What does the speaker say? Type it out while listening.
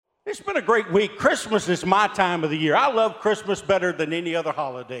It's been a great week. Christmas is my time of the year. I love Christmas better than any other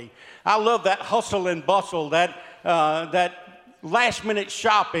holiday. I love that hustle and bustle, that last-minute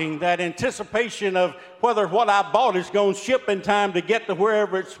shopping, that anticipation of whether what I bought is going to ship in time to get to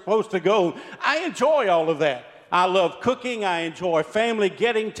wherever it's supposed to go. I enjoy all of that. I love cooking. I enjoy family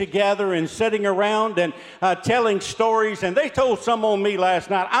getting together and sitting around and telling stories. And they told some on me last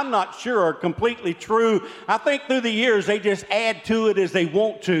night, I'm not sure are completely true. I think through the years they just add to it as they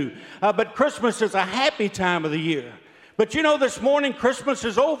want to. But Christmas is a happy time of the year. But you know, this morning Christmas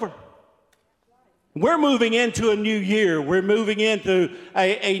is over. We're moving into a new year. We're moving into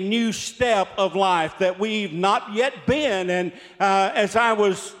a new step of life that we've not yet been. And as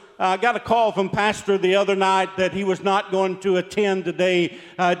I got a call from Pastor the other night that he was not going to attend today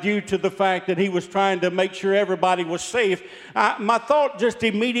due to the fact that he was trying to make sure everybody was safe. My thought just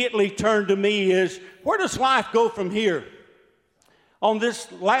immediately turned to me is, where does life go from here? On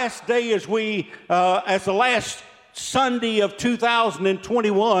this last day as the last Sunday of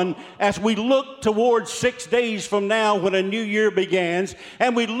 2021, as we look towards 6 days from now when a new year begins,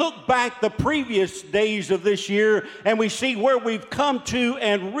 and we look back the previous days of this year and we see where we've come to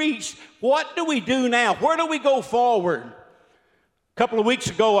and reached, what do we do now? Where do we go forward? A couple of weeks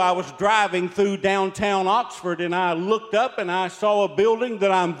ago, I was driving through downtown Oxford and I looked up and I saw a building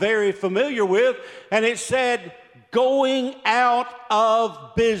that I'm very familiar with, and it said, "Going out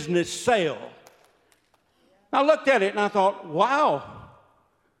of business, sale." I looked at it and I thought, wow,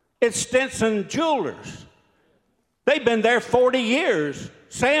 it's Stinson Jewelers. They've been there 40 years.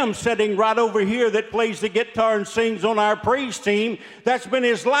 Sam's sitting right over here that plays the guitar and sings on our praise team. That's been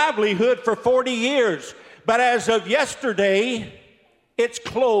his livelihood for 40 years. But as of yesterday, it's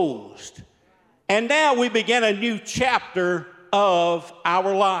closed. And now we begin a new chapter of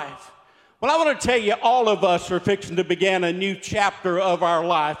our life. Well, I want to tell you, all of us are fixing to begin a new chapter of our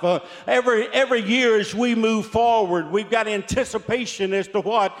life. Every year as we move forward, we've got anticipation as to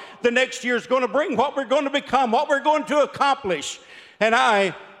what the next year is going to bring, what we're going to become, what we're going to accomplish. And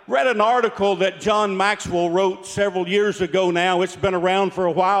I read an article that John Maxwell wrote several years ago now. It's been around for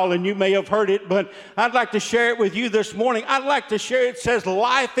a while, and you may have heard it, but I'd like to share it with you this morning. I'd like to share it. It says,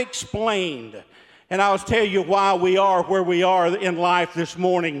 Life Explained. And I'll tell you why we are where we are in life this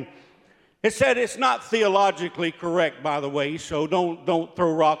morning. It said, it's not theologically correct, by the way, so don't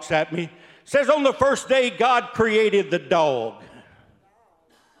throw rocks at me. It says, on the first day, God created the dog.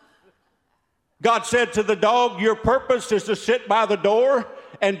 God said to the dog, your purpose is to sit by the door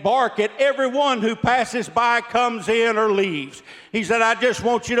and bark at everyone who passes by, comes in, or leaves. He said, I just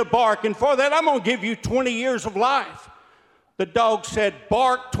want you to bark, and for that, I'm going to give you 20 years of life. The dog said,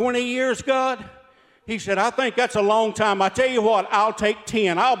 bark 20 years, God? He said, I think that's a long time. I tell you what, I'll take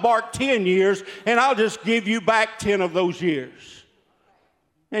 10. I'll bark 10 years, and I'll just give you back 10 of those years.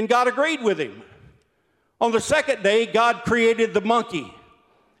 And God agreed with him. On the second day, God created the monkey.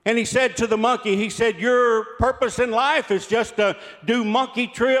 And he said to the monkey, he said, your purpose in life is just to do monkey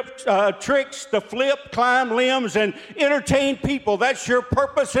tricks, to flip, climb limbs, and entertain people. That's your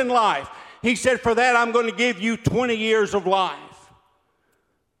purpose in life. He said, for that, I'm going to give you 20 years of life.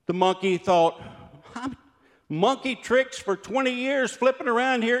 The monkey thought, monkey tricks for 20 years, flipping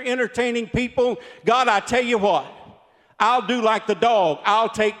around here, entertaining people. God, I tell you what, I'll do like the dog. I'll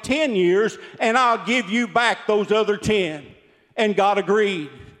take 10 years, and I'll give you back those other 10. And God agreed.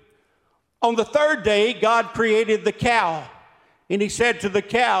 On the third day, God created the cow. And he said to the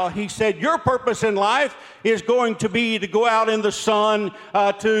cow, he said, your purpose in life is going to be to go out in the sun,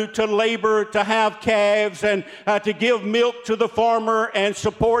 to labor, to have calves, and to give milk to the farmer and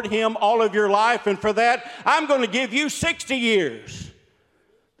support him all of your life. And for that, I'm going to give you 60 years.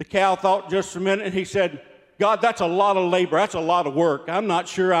 The cow thought just a minute, and he said, God, that's a lot of labor. That's a lot of work. I'm not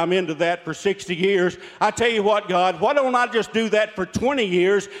sure I'm into that for 60 years. I tell you what, God, why don't I just do that for 20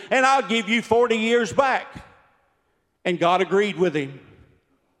 years, and I'll give you 40 years back. And God agreed with him.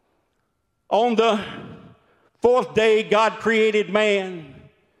 On the fourth day, God created man.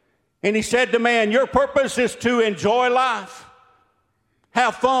 And he said to man, your purpose is to enjoy life,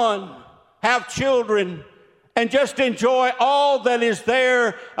 have fun, have children, and just enjoy all that is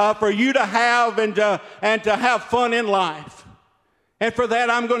there for you to have and to have fun in life. And for that,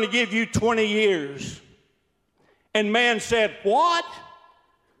 I'm going to give you 20 years. And man said, what?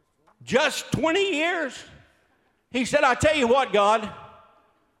 Just 20 years? He said, I tell you what, God,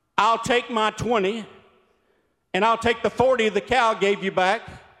 I'll take my 20, and I'll take the 40 the cow gave you back,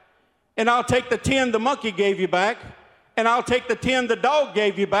 and I'll take the 10 the monkey gave you back, and I'll take the 10 the dog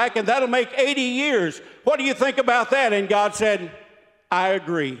gave you back, and that'll make 80 years. What do you think about that? And God said, I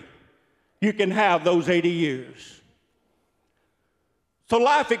agree. You can have those 80 years. So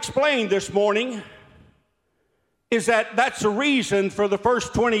Life Explained this morning is that's the reason for the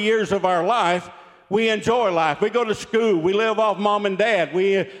first 20 years of our life we enjoy life. We go to school. We live off mom and dad.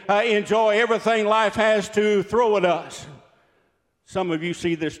 We enjoy everything life has to throw at us. Some of you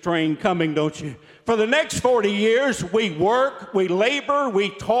see this train coming, don't you? For the next 40 years, we work, we labor, we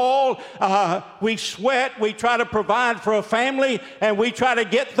toil, we sweat, we try to provide for a family, and we try to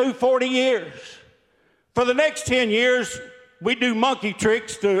get through 40 years. For the next 10 years, we do monkey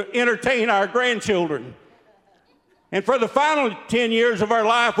tricks to entertain our grandchildren. And for the final 10 years of our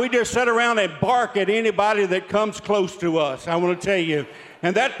life, we just sit around and bark at anybody that comes close to us, I want to tell you.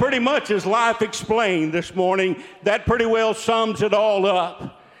 And that pretty much is Life Explained this morning. That pretty well sums it all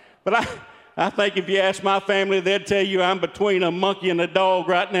up. But I think if you ask my family, they'd tell you I'm between a monkey and a dog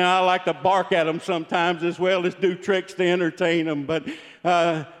right now. I like to bark at them sometimes as well as do tricks to entertain them. But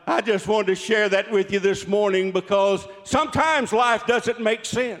I just wanted to share that with you this morning because sometimes life doesn't make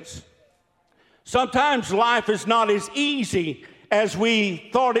sense. Sometimes life is not as easy as we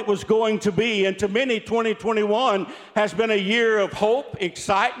thought it was going to be. And to many, 2021 has been a year of hope,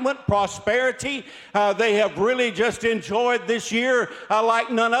 excitement, prosperity. They have really just enjoyed this year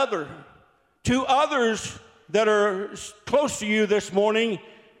like none other. To others that are close to you this morning,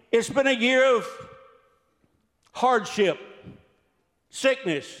 it's been a year of hardship,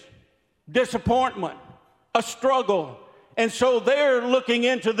 sickness, disappointment, a struggle. And so they're looking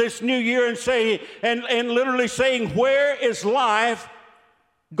into this new year and literally saying, where is life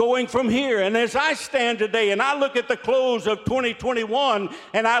going from here? And as I stand today and I look at the close of 2021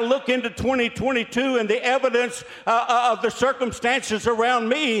 and I look into 2022 and the evidence of the circumstances around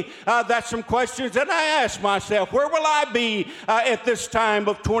me, that's some questions that I ask myself. Where will I be at this time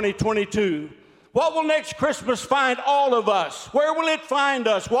of 2022? What will next Christmas find all of us? Where will it find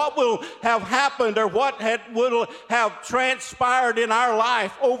us? What will have happened or what will have transpired in our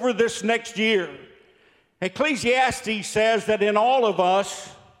life over this next year? Ecclesiastes says that in all of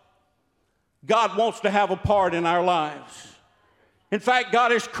us, God wants to have a part in our lives. In fact,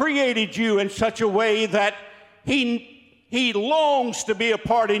 God has created you in such a way that He longs to be a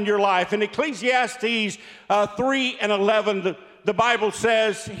part in your life. In Ecclesiastes 3:11, the Bible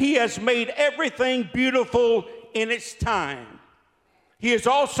says, He has made everything beautiful in its time. He has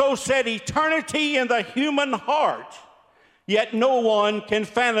also set eternity in the human heart, yet no one can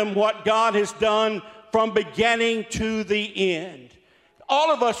fathom what God has done from beginning to the end.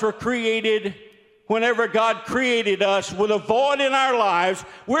 All of us were created whenever God created us with a void in our lives.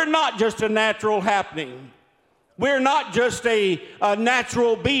 We're not just a natural happening. We're not just a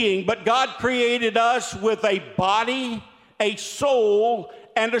natural being, but God created us with a body, a soul,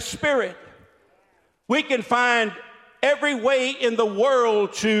 and a spirit. We can find every way in the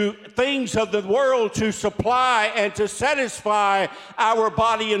world things of the world to supply and to satisfy our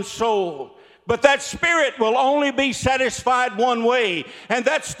body and soul. But that spirit will only be satisfied one way, and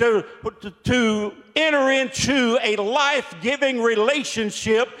that's to enter into a life-giving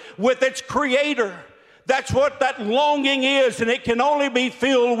relationship with its creator. That's what that longing is, and it can only be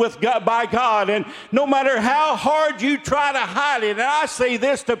filled with God, by God. And no matter how hard you try to hide it, and I say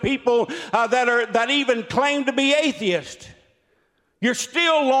this to people that even claim to be atheists, you're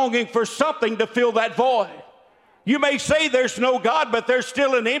still longing for something to fill that void. You may say there's no God, but there's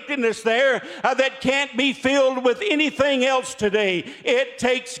still an emptiness there that can't be filled with anything else today. It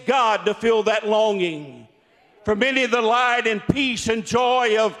takes God to fill that longing. For many, the light and peace and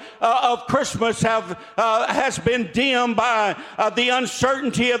joy of Christmas has been dimmed by the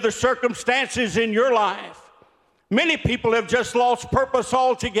uncertainty of the circumstances in your life. Many people have just lost purpose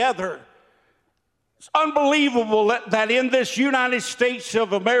altogether. It's unbelievable that in this United States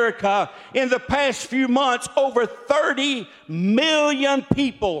of America, in the past few months, over 30 million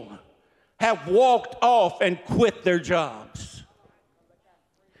people have walked off and quit their jobs.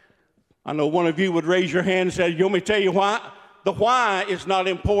 I know one of you would raise your hand and say, you want me to tell you why? The why is not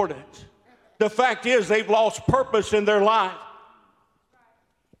important. The fact is they've lost purpose in their life.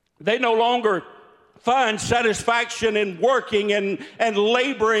 They no longer find satisfaction in working and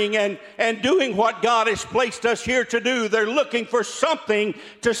laboring and doing what God has placed us here to do. They're looking for something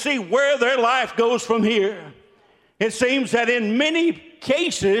to see where their life goes from here. It seems that in many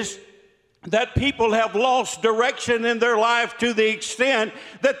cases, that people have lost direction in their life to the extent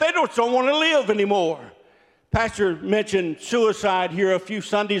that they don't want to live anymore. Pastor mentioned suicide here a few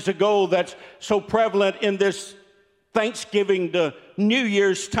Sundays ago. That's so prevalent in this Thanksgiving to New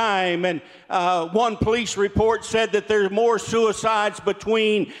Year's time. And one police report said that there's more suicides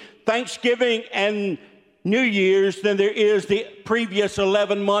between Thanksgiving and New Year's than there is the previous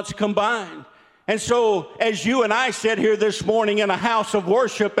 11 months combined. And so as you and I sit here this morning in a house of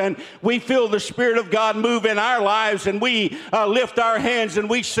worship and we feel the Spirit of God move in our lives, and we lift our hands and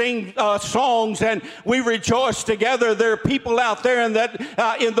we sing songs and we rejoice together, there are people out there in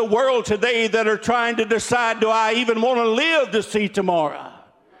the world today that are trying to decide, do I even want to live to see tomorrow?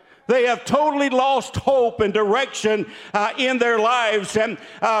 They have totally lost hope and direction in their lives. And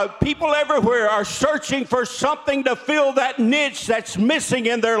people everywhere are searching for something to fill that niche that's missing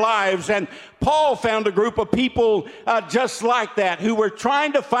in their lives. And Paul found a group of people just like that, who were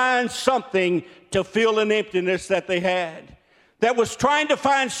trying to find something to fill an emptiness that they had, that was trying to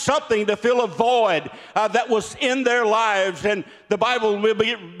find something to fill a void that was in their lives. And the Bible we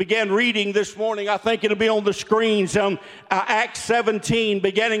began reading this morning, I think it'll be on the screens, on Acts 17,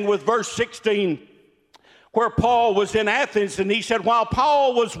 beginning with verse 16, where Paul was in Athens. And he said, while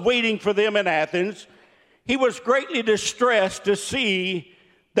Paul was waiting for them in Athens, he was greatly distressed to see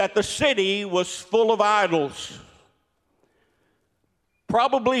that the city was full of idols.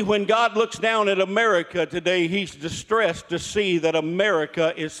 Probably when God looks down at America today, he's distressed to see that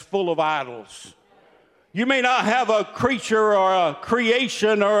America is full of idols. You may not have a creature or a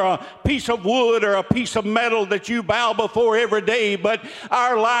creation or a piece of wood or a piece of metal that you bow before every day, but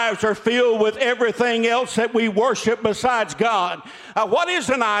our lives are filled with everything else that we worship besides God. What is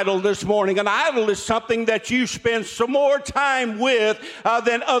an idol this morning? An idol is something that you spend some more time with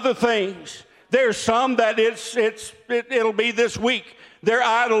than other things. There's some that it'll be this week. Their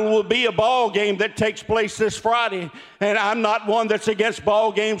idol will be a ball game that takes place this Friday. And I'm not one that's against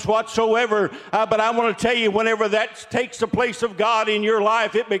ball games whatsoever. But I want to tell you, whenever that takes the place of God in your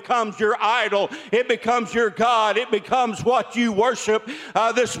life, it becomes your idol. It becomes your God. It becomes what you worship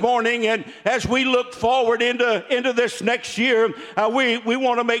this morning. And as we look forward into this next year, we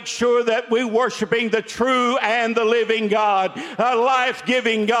want to make sure that we're worshiping the true and the living God, a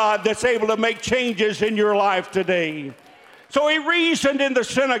life-giving God that's able to make changes in your life today. So he reasoned in the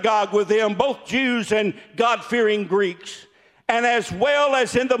synagogue with them, both Jews and God-fearing Greeks, and as well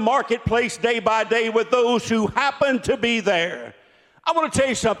as in the marketplace day by day with those who happened to be there. I want to tell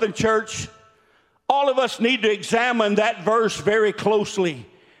you something, church. All of us need to examine that verse very closely,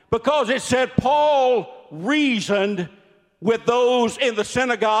 because it said Paul reasoned with those in the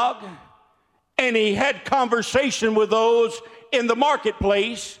synagogue, and he had conversation with those in the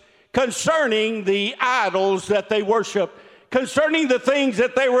marketplace concerning the idols that they worship, concerning the things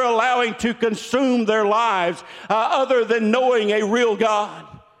that they were allowing to consume their lives other than knowing a real God.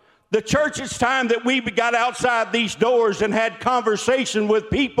 The church, it's time that we got outside these doors and had conversation with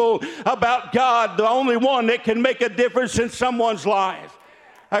people about God, the only one that can make a difference in someone's life.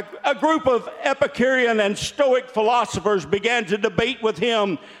 A group of Epicurean and Stoic philosophers began to debate with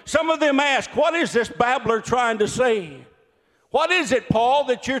him. Some of them asked, what is this babbler trying to say? What is it, Paul,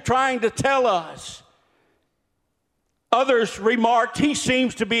 that you're trying to tell us? Others remarked, he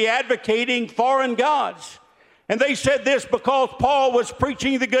seems to be advocating foreign gods. And they said this because Paul was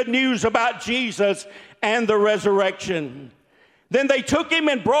preaching the good news about Jesus and the resurrection. Then they took him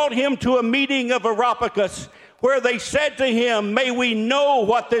and brought him to a meeting of Areopagus, where they said to him, may we know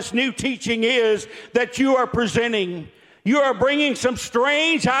what this new teaching is that you are presenting. You are bringing some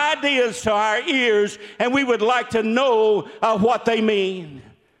strange ideas to our ears, and we would like to know what they mean.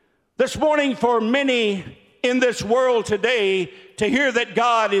 This morning, for many in this world today, to hear that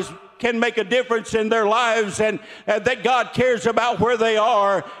God can make a difference in their lives and that God cares about where they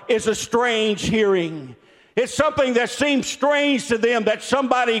are is a strange hearing. It's something that seems strange to them, that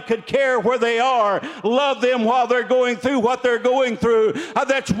somebody could care where they are, love them while they're going through what they're going through,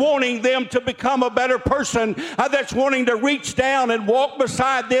 that's wanting them to become a better person, that's wanting to reach down and walk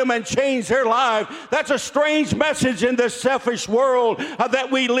beside them and change their life. That's a strange message in this selfish world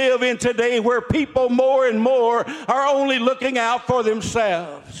that we live in today, where people more and more are only looking out for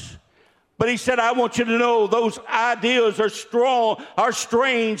themselves. But he said, I want you to know those ideas are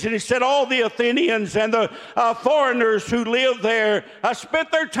strange. And he said all the Athenians and the foreigners who lived there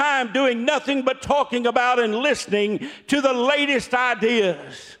spent their time doing nothing but talking about and listening to the latest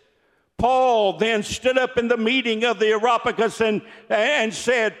ideas. Paul then stood up in the meeting of the Areopagus and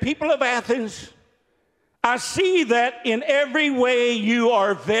said, people of Athens, I see that in every way you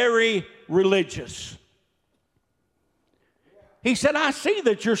are very religious. He said, I see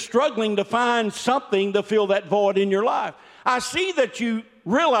that you're struggling to find something to fill that void in your life. I see that you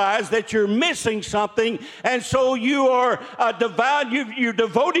realize that you're missing something, and so you are devout. You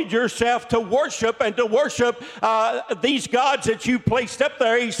devoted yourself to worship and to worship these gods that you placed up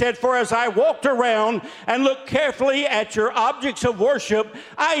there. He said, for as I walked around and looked carefully at your objects of worship,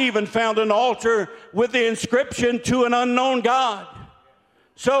 I even found an altar with the inscription to an unknown God.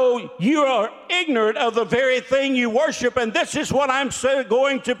 So you are ignorant of the very thing you worship, and this is what I'm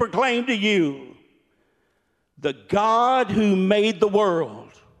going to proclaim to you. The God who made the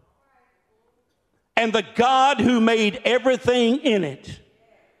world and the God who made everything in it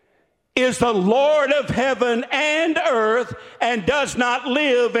is the Lord of heaven and earth and does not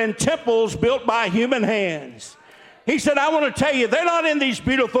live in temples built by human hands. He said, I want to tell you, they're not in these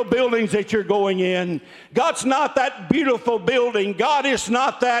beautiful buildings that you're going in. God's not that beautiful building. God is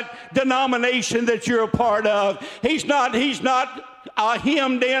not that denomination that you're a part of. He's not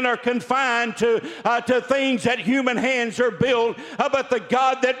hemmed in or confined to things that human hands are built. But the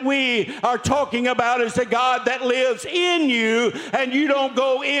God that we are talking about is the God that lives in you, and you don't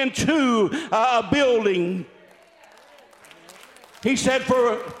go into a building. He said,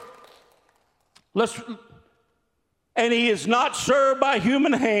 and he is not served by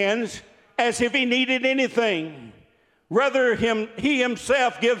human hands as if he needed anything. Rather, he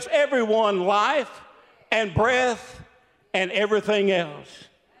himself gives everyone life and breath and everything else.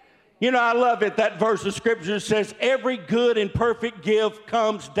 You know, I love it. That verse of Scripture says, every good and perfect gift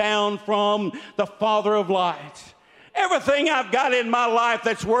comes down from the Father of lights. Everything I've got in my life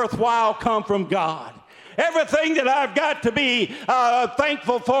that's worthwhile come from God. Everything that I've got to be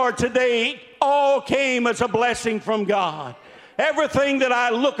thankful for today all came as a blessing from God. Everything that I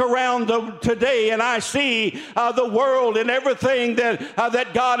look around today and I see the world and everything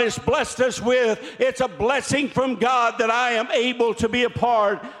that God has blessed us with, it's a blessing from God that I am able to be a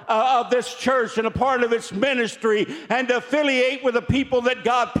part of this church and a part of its ministry and to affiliate with the people that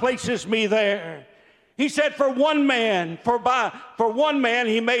God places me there. He said, from one man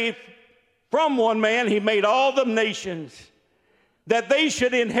he made all the nations, that they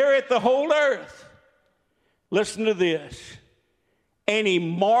should inherit the whole earth. Listen to this. And he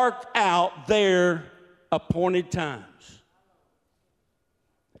marked out their appointed times.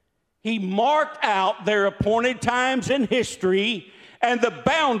 He marked out their appointed times in history and the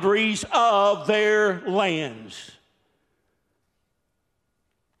boundaries of their lands.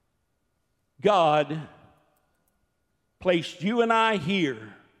 God placed you and I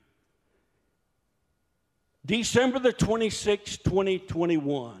here December the 26th,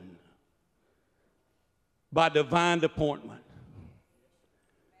 2021, by divine appointment.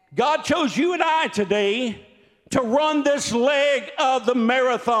 God chose you and I today to run this leg of the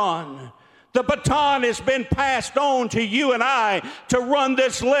marathon. The baton has been passed on to you and I to run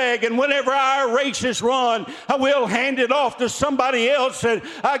this leg, and whenever our race is run, we'll hand it off to somebody else. And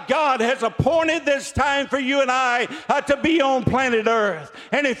God has appointed this time for you and I to be on planet Earth.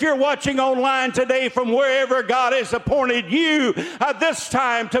 And if you're watching online today from wherever God has appointed you this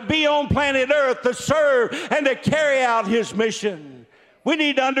time to be on planet Earth to serve and to carry out His mission. We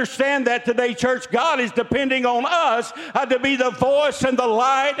need to understand that today, church. God is depending on us to be the voice and the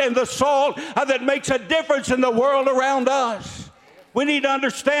light and the salt that makes a difference in the world around us. We need to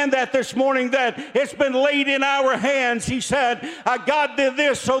understand that this morning, that it's been laid in our hands. He said, God did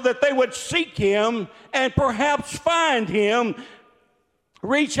this so that they would seek Him and perhaps find Him,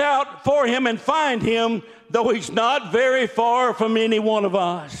 reach out for Him and find Him, though He's not very far from any one of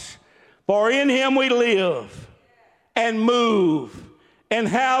us. For in Him we live and move and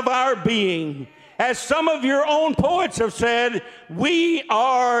have our being. As some of your own poets have said, we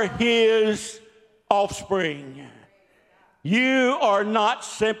are His offspring. You are not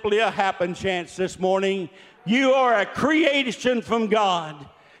simply a happen chance this morning. You are a creation from God.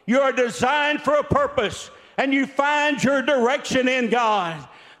 You are designed for a purpose, and you find your direction in God.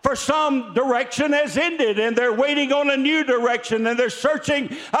 For some, direction has ended, and they're waiting on a new direction, and they're searching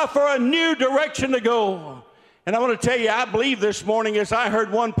for a new direction to go. And I want to tell you, I believe this morning, as I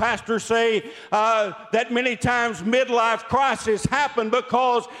heard one pastor say, that many times midlife crises happen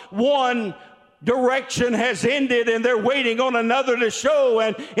because one direction has ended and they're waiting on another to show.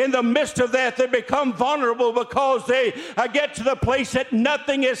 And in the midst of that, they become vulnerable because they get to the place that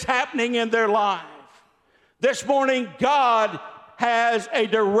nothing is happening in their life. This morning, God has a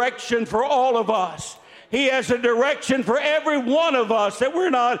direction for all of us. He has a direction for every one of us, that we're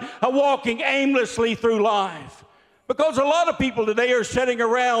not walking aimlessly through life. Because a lot of people today are sitting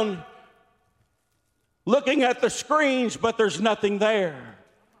around looking at the screens, but there's nothing there.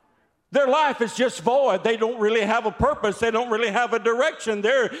 Their life is just void. They don't really have a purpose. They don't really have a direction.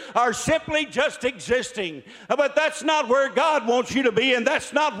 They are simply just existing. But that's not where God wants you to be, and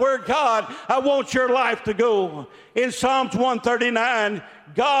that's not where God wants your life to go. In Psalms 139,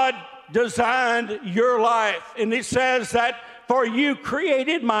 God designed your life, and it says that, for you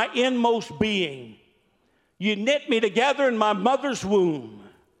created my inmost being. You knit me together in my mother's womb.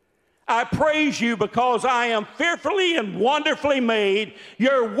 I praise you because I am fearfully and wonderfully made.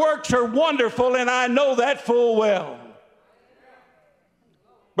 Your works are wonderful, and I know that full well.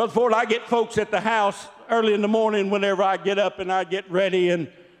 Brother Ford, I get folks at the house early in the morning whenever I get up and I get ready, and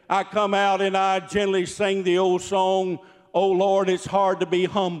I come out and I gently sing the old song, "Oh Lord, it's hard to be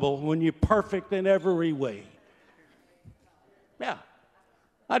humble when you're perfect in every way." Yeah,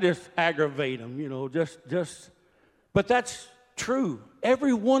 I just aggravate them, you know, but that's true.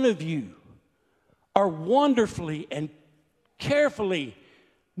 Every one of you are wonderfully and carefully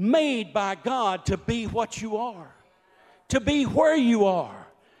made by God to be what you are, to be where you are,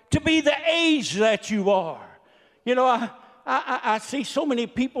 to be the age that you are. You know, I see so many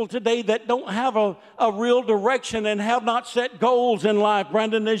people today that don't have a real direction and have not set goals in life.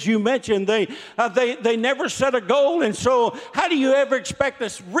 Brandon, as you mentioned, they never set a goal. And so how do you ever expect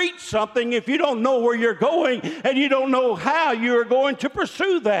to reach something if you don't know where you're going and you don't know how you're going to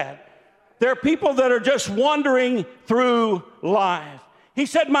pursue that? There are people that are just wandering through life. He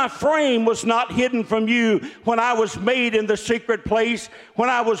said, my frame was not hidden from you when I was made in the secret place, when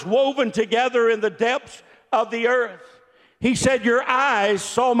I was woven together in the depths of the earth. He said, your eyes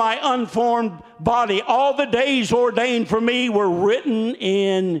saw my unformed body. All the days ordained for me were written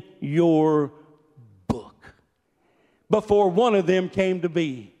in your book before one of them came to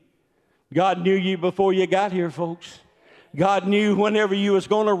be. God knew you before you got here, folks. God knew whenever you was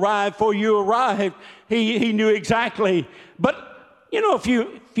going to arrive, before you arrived. He knew exactly. But, you know, if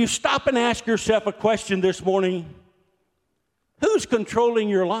you stop and ask yourself a question this morning, who's controlling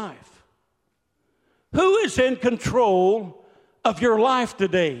your life? Who is in control of your life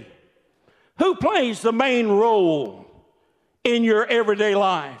today? Who plays the main role in your everyday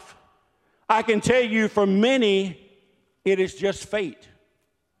life? I can tell you for many, it is just fate.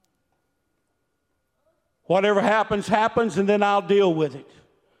 Whatever happens, happens, and then I'll deal with it.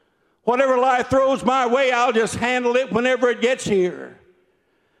 Whatever life throws my way, I'll just handle it whenever it gets here.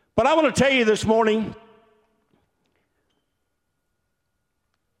 But I want to tell you this morning,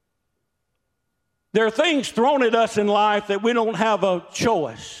 there are things thrown at us in life that we don't have a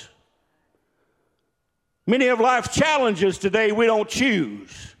choice. Many of life's challenges today we don't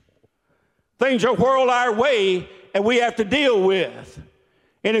choose. Things are whirled our way and we have to deal with.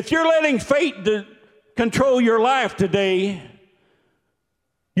 And if you're letting fate control your life today,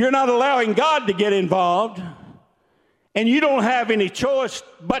 you're not allowing God to get involved. And you don't have any choice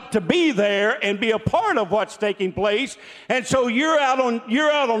but to be there and be a part of what's taking place. And so you're out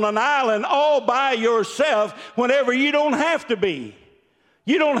on an island all by yourself whenever you don't have to be.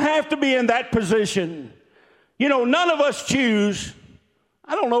 You don't have to be in that position. You know, none of us choose.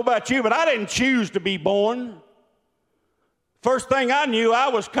 I don't know about you, but I didn't choose to be born. First thing I knew, I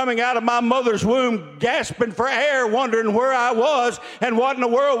was coming out of my mother's womb, gasping for air, wondering where I was and what in the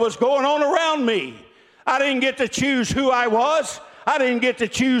world was going on around me. I didn't get to choose who I was. I didn't get to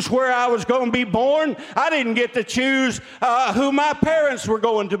choose where I was going to be born. I didn't get to choose who my parents were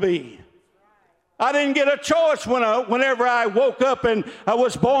going to be. I didn't get a choice whenever I woke up and I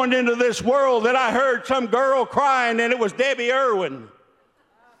was born into this world that I heard some girl crying and it was Debbie Irwin.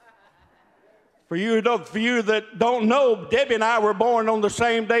 For you that don't know, Debbie and I were born on the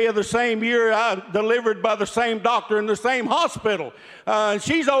same day of the same year, delivered by the same doctor in the same hospital.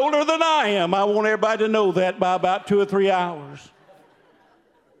 She's older than I am. I want everybody to know that by about 2 or 3 hours.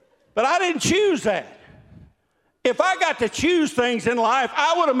 But I didn't choose that. If I got to choose things in life,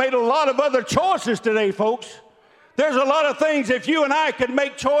 I would have made a lot of other choices today, folks. There's a lot of things, if you and I could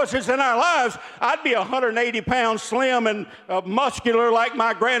make choices in our lives, I'd be 180 pounds slim and muscular like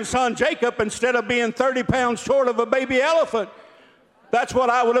my grandson Jacob instead of being 30 pounds short of a baby elephant. That's what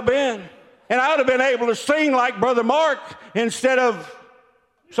I would have been. And I would have been able to sing like Brother Mark instead of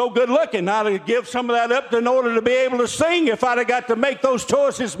so good looking. I'd have give some of that up in order to be able to sing if I'd have got to make those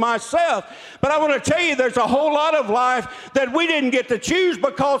choices myself. But I want to tell you, there's a whole lot of life that we didn't get to choose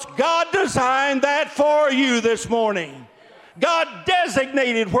because God designed that for you this morning. God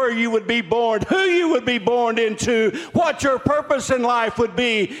designated where you would be born, who you would be born into, what your purpose in life would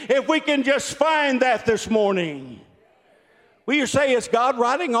be, if we can just find that this morning. Will you say, is God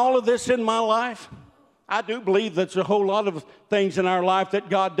writing all of this in my life? I do believe there's a whole lot of things in our life that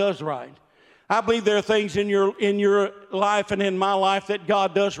God does right. I believe there are things in your life and in my life that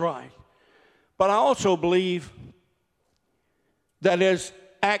God does right. But I also believe that, as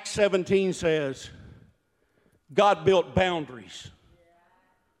Acts 17 says, God built boundaries.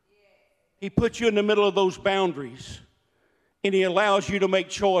 He puts you in the middle of those boundaries, and He allows you to make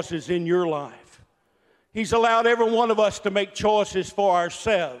choices in your life. He's allowed every one of us to make choices for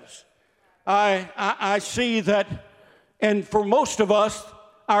ourselves. I see that, and for most of us,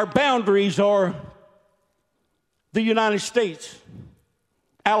 our boundaries are the United States,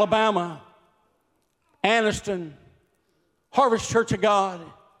 Alabama, Anniston, Harvest Church of God,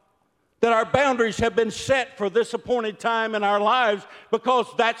 that our boundaries have been set for this appointed time in our lives because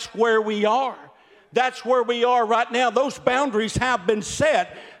that's where we are. That's where we are right now. Those boundaries have been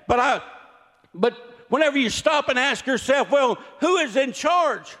set. But whenever you stop and ask yourself, well, who is in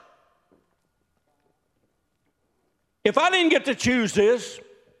charge? If I didn't get to choose this,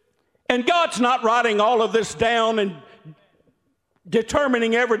 and God's not writing all of this down and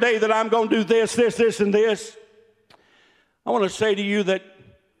determining every day that I'm going to do this, and this, I want to say to you that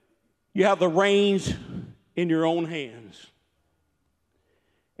you have the reins in your own hands.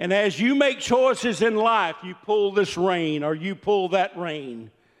 And as you make choices in life, you pull this rein or you pull that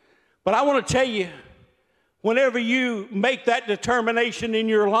rein. But I want to tell you, whenever you make that determination in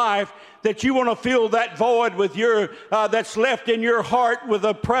your life that you want to fill that void with that's left in your heart with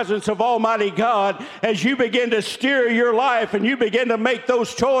the presence of Almighty God, as you begin to steer your life and you begin to make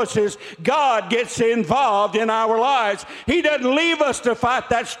those choices, God gets involved in our lives. He doesn't leave us to fight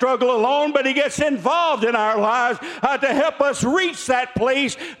that struggle alone, but He gets involved in our lives to help us reach that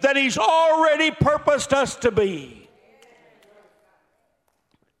place that He's already purposed us to be.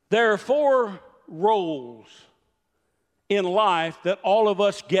 There are 4 roles in life that all of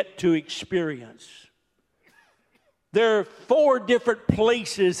us get to experience. There are 4 different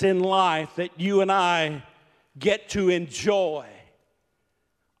places in life that you and I get to enjoy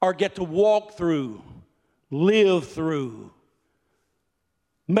or get to walk through, live through,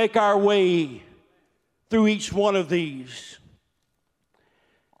 make our way through each one of these.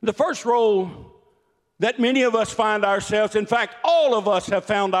 The first role that many of us find ourselves, in fact, all of us have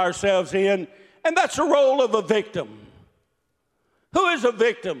found ourselves in, and that's the role of a victim. Who is a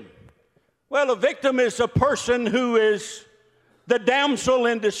victim? Well, a victim is a person who is the damsel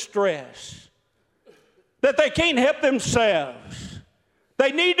in distress, that they can't help themselves.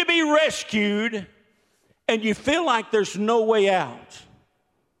 They need to be rescued, and you feel like there's no way out.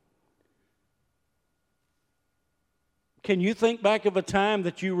 Can you think back of a time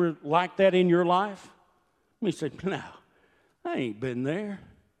that you were like that in your life? Let me say, no, I ain't been there.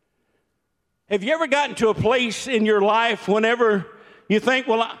 Have you ever gotten to a place in your life whenever you think,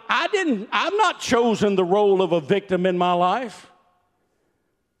 well, I've not chosen the role of a victim in my life?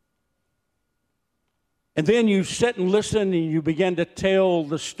 And then you sit and listen and you begin to tell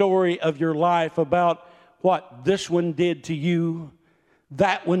the story of your life about what this one did to you,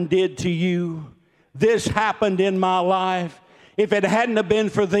 that one did to you, this happened in my life. If it hadn't have been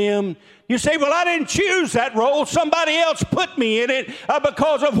for them, you say, well, I didn't choose that role. Somebody else put me in it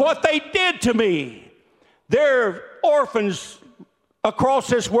because of what they did to me. There are orphans across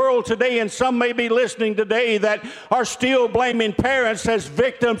this world today, and some may be listening today, that are still blaming parents as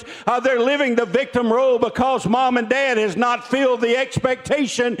victims. They're living the victim role because mom and dad has not filled the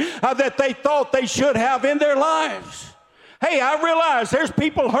expectation that they thought they should have in their lives. Hey, I realize there's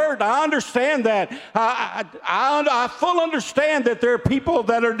people hurt. I understand that. I fully understand that there are people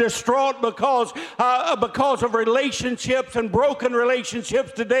that are distraught because of relationships and broken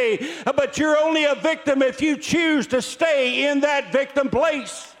relationships today. But you're only a victim if you choose to stay in that victim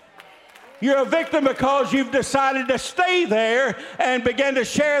place. You're a victim because you've decided to stay there and begin to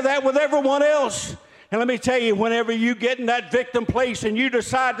share that with everyone else. And let me tell you, whenever you get in that victim place and you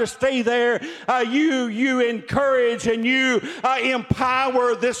decide to stay there, you encourage and you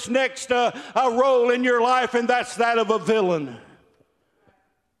empower this next role in your life, and that's that of a villain.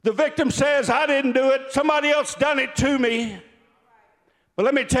 The victim says, I didn't do it. Somebody else done it to me. But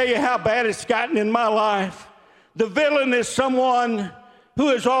let me tell you how bad it's gotten in my life. The villain is someone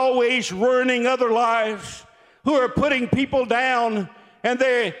who is always ruining other lives, who are putting people down, and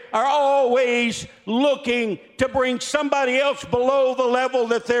they are always looking to bring somebody else below the level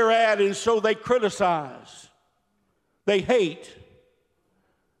that they're at, and so they criticize. They hate.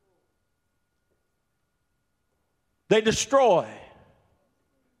 They destroy.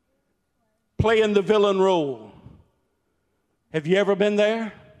 Playing the villain role. Have you ever been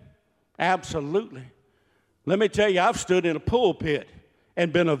there? Absolutely. Let me tell you, I've stood in a pulpit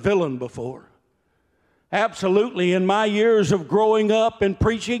and been a villain before. Absolutely. In my years of growing up and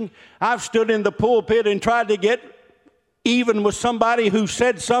preaching, I've stood in the pulpit and tried to get even with somebody who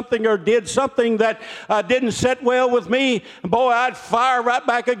said something or did something that didn't sit well with me. Boy, I'd fire right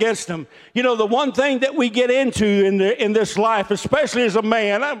back against them. You know, the one thing that we get into in this life, especially as a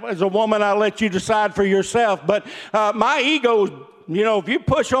man, as a woman, I'll let you decide for yourself, but my ego, you know, if you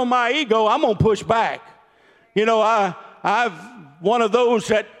push on my ego, I'm going to push back. You know, I've one of those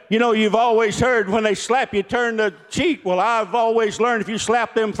that, you've always heard when they slap you, turn the cheek. Well, I've always learned if you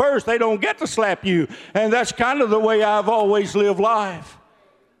slap them first, they don't get to slap you. And that's kind of the way I've always lived life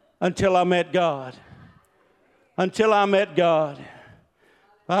until I met God. Until I met God.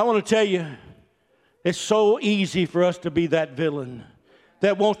 I want to tell you, it's so easy for us to be that villain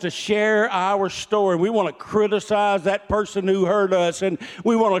that wants to share our story. We want to criticize that person who hurt us, and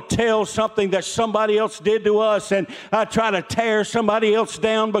we want to tell something that somebody else did to us and try to tear somebody else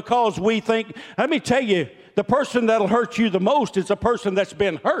down because we think, let me tell you, the person that'll hurt you the most is the person that's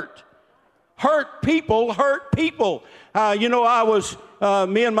been hurt. Hurt people hurt people.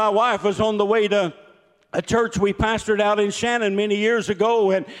 Me and my wife was on the way to a church we pastored out in Shannon many years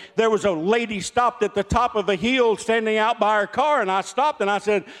ago, and there was a lady stopped at the top of a hill standing out by her car, and I stopped and I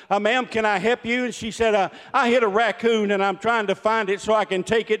said, ma'am, can I help you? And she said, I hit a raccoon and I'm trying to find it so I can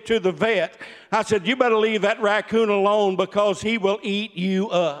take it to the vet. I said, you better leave that raccoon alone because he will eat you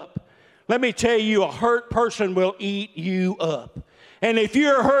up. Let me tell you, a hurt person will eat you up. And if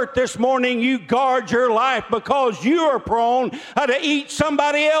you're hurt this morning, you guard your life because you are prone to eat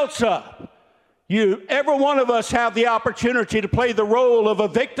somebody else up. Every one of us have the opportunity to play the role of a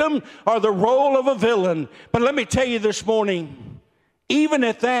victim or the role of a villain. But let me tell you this morning, even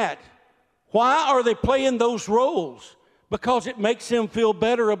at that, why are they playing those roles? Because it makes them feel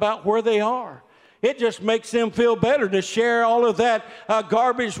better about where they are. It just makes them feel better to share all of that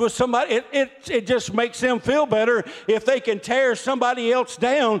garbage with somebody. It just makes them feel better if they can tear somebody else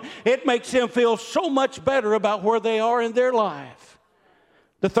down. It makes them feel so much better about where they are in their life.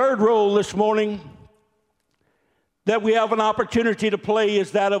 The third role this morning that we have an opportunity to play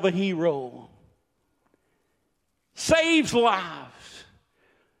is that of a hero. Saves lives,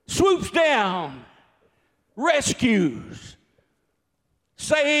 swoops down, rescues,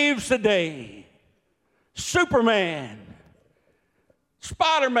 saves the day. Superman,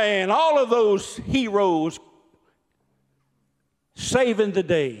 Spider-Man, all of those heroes saving the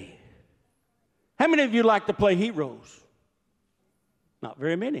day. How many of you like to play heroes? Not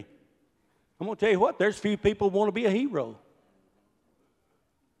very many. I'm going to tell you what, there's few people who want to be a hero.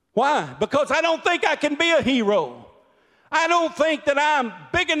 Why? Because I don't think I can be a hero. I don't think that I'm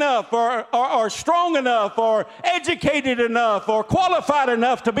big enough or strong enough or educated enough or qualified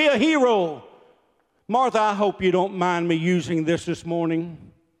enough to be a hero. Martha, I hope you don't mind me using this morning.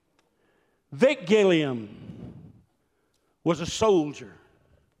 Vic Gilliam was a soldier.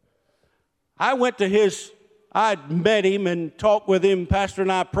 I'd met him and talked with him. Pastor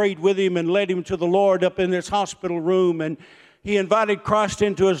and I prayed with him and led him to the Lord up in this hospital room, and he invited Christ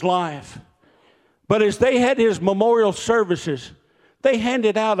into his life. But as they had his memorial services, they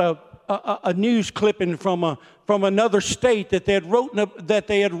handed out a news clipping from another state that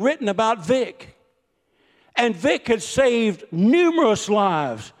they had written about Vic. And Vic had saved numerous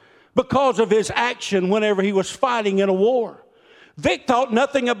lives because of his action whenever he was fighting in a war. Vic thought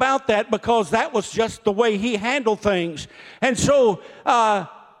nothing about that because that was just the way he handled things. And so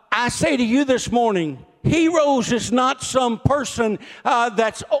I say to you this morning, heroes is not some person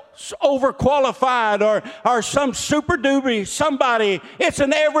that's overqualified or some super duper somebody. It's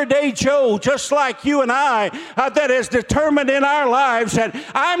an everyday Joe, just like you and I, that is determined in our lives that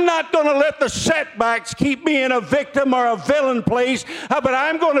I'm not going to let the setbacks keep me in a victim or a villain place, but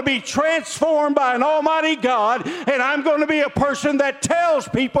I'm going to be transformed by an almighty God, and I'm going to be a person that tells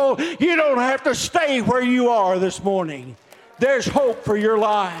people you don't have to stay where you are this morning. There's hope for your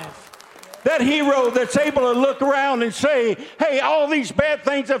life. That hero that's able to look around and say, hey, all these bad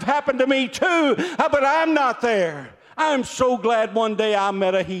things have happened to me too, but I'm not there. I'm so glad one day I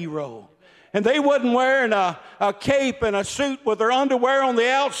met a hero. And they wasn't wearing a cape and a suit with their underwear on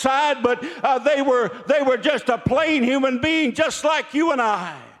the outside, but they were just a plain human being just like you and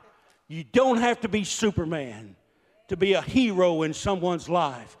I. You don't have to be Superman to be a hero in someone's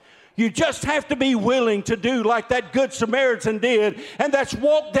life. You just have to be willing to do like that Good Samaritan did, and that's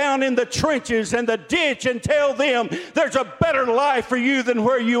walk down in the trenches and the ditch and tell them there's a better life for you than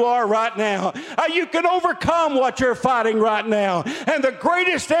where you are right now. You can overcome what you're fighting right now. And the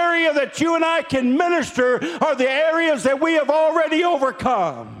greatest area that you and I can minister are the areas that we have already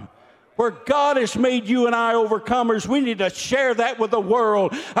overcome. Where God has made you and I overcomers, we need to share that with the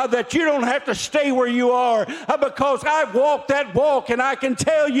world, that you don't have to stay where you are, because I've walked that walk, and I can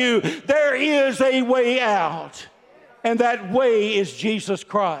tell you there is a way out, and that way is Jesus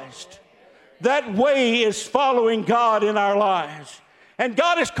Christ. That way is following God in our lives. And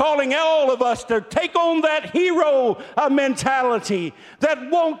God is calling all of us to take on that hero mentality, that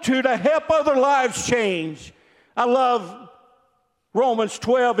want to help other lives change. I love Romans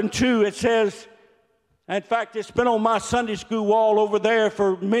 12:2, it says, In fact, it's been on my Sunday school wall over there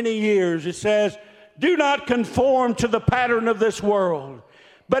for many years. It says, do not conform to the pattern of this world,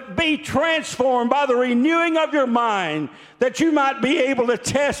 but be transformed by the renewing of your mind, that you might be able to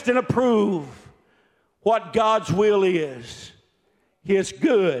test and approve what God's will is, His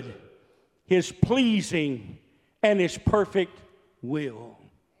good, His pleasing, and His perfect will.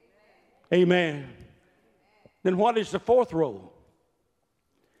 Amen. Then what is the fourth role?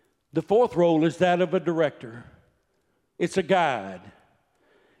 The fourth role is that of a director. It's a guide.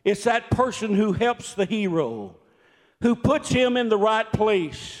 It's that person who helps the hero, who puts him in the right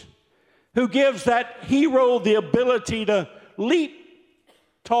place, who gives that hero the ability to leap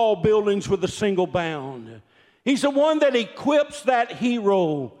tall buildings with a single bound. He's the one that equips that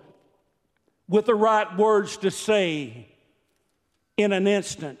hero with the right words to say in an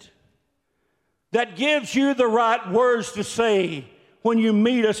instant, that gives you the right words to say when you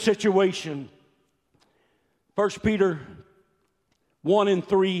meet a situation. 1 Peter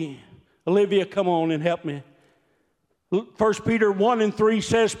 1:3. Olivia, come on and help me. 1 Peter 1:3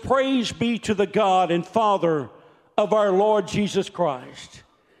 says, praise be to the God and Father of our Lord Jesus Christ.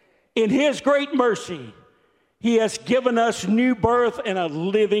 In His great mercy, He has given us new birth and a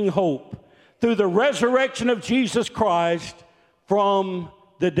living hope through the resurrection of Jesus Christ from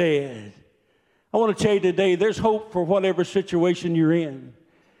the dead. I want to tell you today, there's hope for whatever situation you're in.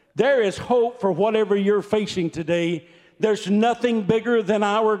 There is hope for whatever you're facing today. There's nothing bigger than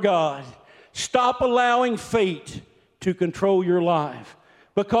our God. Stop allowing fate to control your life.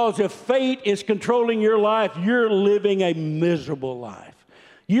 Because if fate is controlling your life, you're living a miserable life.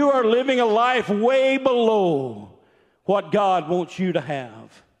 You are living a life way below what God wants you to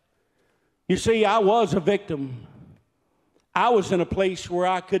have. You see, I was a victim. I was in a place where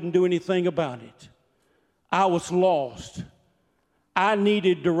I couldn't do anything about it. I was lost. I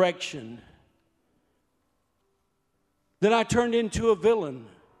needed direction. Then I turned into a villain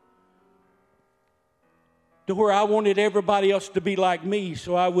to where I wanted everybody else to be like me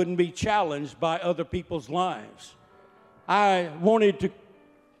so I wouldn't be challenged by other people's lives. I wanted to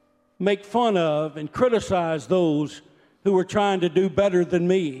make fun of and criticize those who were trying to do better than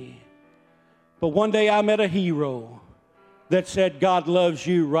me. But one day I met a hero that said, God loves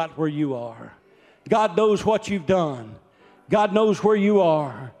you right where you are. God knows what you've done. God knows where you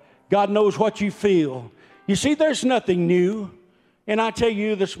are. God knows what you feel. You see, there's nothing new. And I tell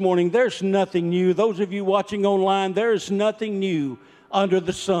you this morning, there's nothing new. Those of you watching online, there's nothing new under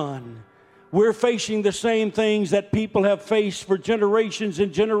the sun. We're facing the same things that people have faced for generations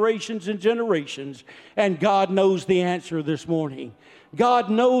and generations and generations. And God knows the answer this morning. God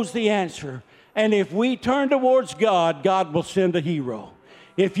knows the answer. And if we turn towards God, God will send a hero.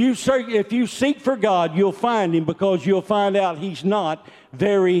 If you seek for God, you'll find Him, because you'll find out He's not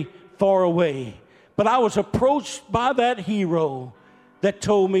very far away. But I was approached by that hero that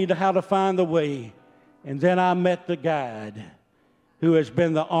told me how to find the way. And then I met the guide who has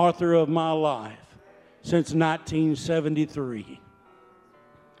been the author of my life since 1973.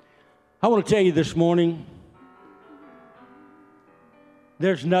 I want to tell you this morning,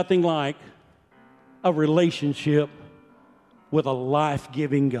 there's nothing like a relationship with a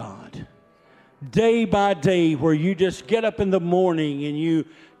life-giving God. Day by day, where you just get up in the morning and you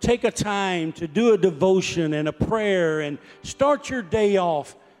take a time to do a devotion and a prayer and start your day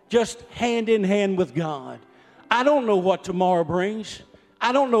off just hand in hand with God. I don't know what tomorrow brings.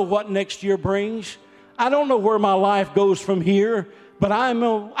 I don't know what next year brings. I don't know where my life goes from here, but I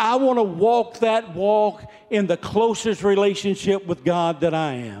want to walk that walk in the closest relationship with God that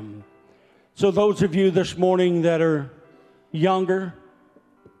I am. So those of you this morning that are younger,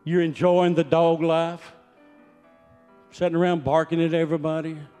 you're enjoying the dog life, sitting around barking at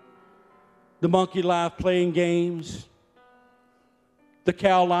everybody, the monkey life, playing games, the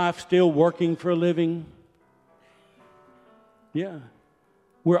cow life, still working for a living. Yeah,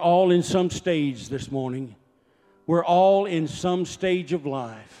 we're all in some stage this morning. We're all in some stage of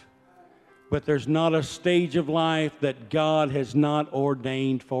life, but there's not a stage of life that God has not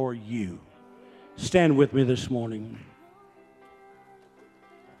ordained for you. Stand with me this morning.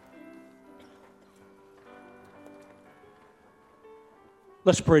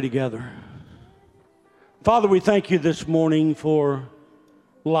 Let's pray together. Father, we thank you this morning for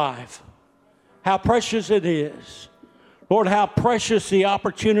life. How precious it is. Lord, how precious the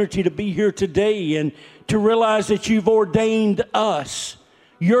opportunity to be here today and to realize that you've ordained us,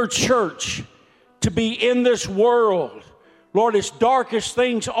 your church, to be in this world. Lord, as dark as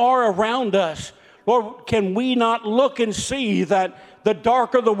things are around us, Lord, can we not look and see that the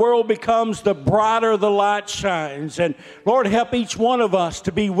darker the world becomes, the brighter the light shines? And Lord, help each one of us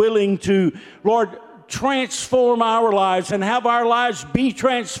to be willing to, Lord, transform our lives and have our lives be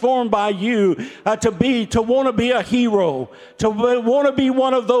transformed by you to want to be a hero, to want to be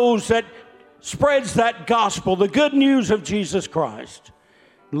one of those that spreads that gospel, the good news of Jesus Christ.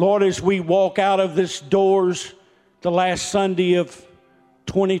 Lord, as we walk out of this doors the last Sunday of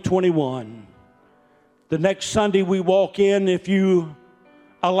 2021, the next Sunday we walk in, if you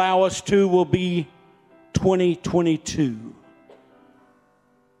allow us to, will be 2022.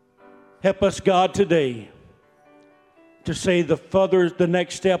 Help us, God, today to say the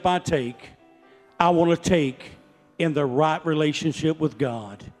next step I take, I want to take in the right relationship with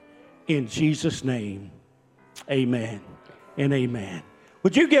God. In Jesus' name, amen and amen.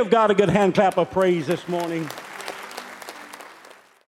 Would you give God a good hand clap of praise this morning?